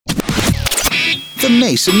The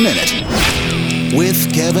Mason Minute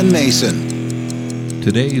with Kevin Mason.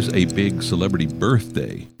 Today's a big celebrity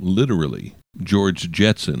birthday, literally. George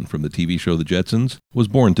Jetson from the TV show The Jetsons was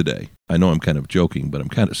born today. I know I'm kind of joking, but I'm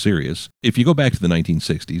kind of serious. If you go back to the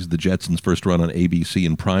 1960s, The Jetsons' first run on ABC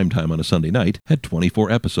in primetime on a Sunday night had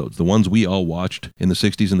 24 episodes, the ones we all watched in the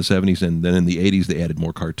 60s and the 70s, and then in the 80s they added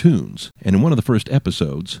more cartoons. And in one of the first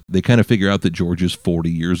episodes, they kind of figure out that George is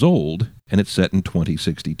 40 years old, and it's set in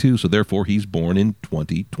 2062, so therefore he's born in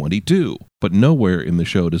 2022. But nowhere in the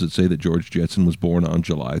show does it say that George Jetson was born on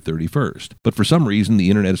July 31st. But for some reason, the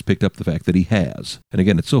internet has picked up the fact that he has. And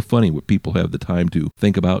again, it's so funny what people have the time to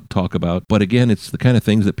think about, talk about. But again, it's the kind of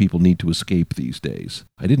things that people need to escape these days.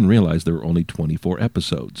 I didn't realize there were only 24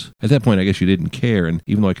 episodes. At that point, I guess you didn't care. And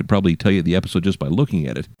even though I could probably tell you the episode just by looking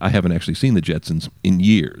at it, I haven't actually seen The Jetsons in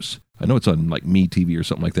years. I know it's on like MeTV or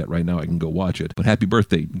something like that right now. I can go watch it. But happy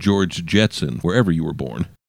birthday, George Jetson, wherever you were born.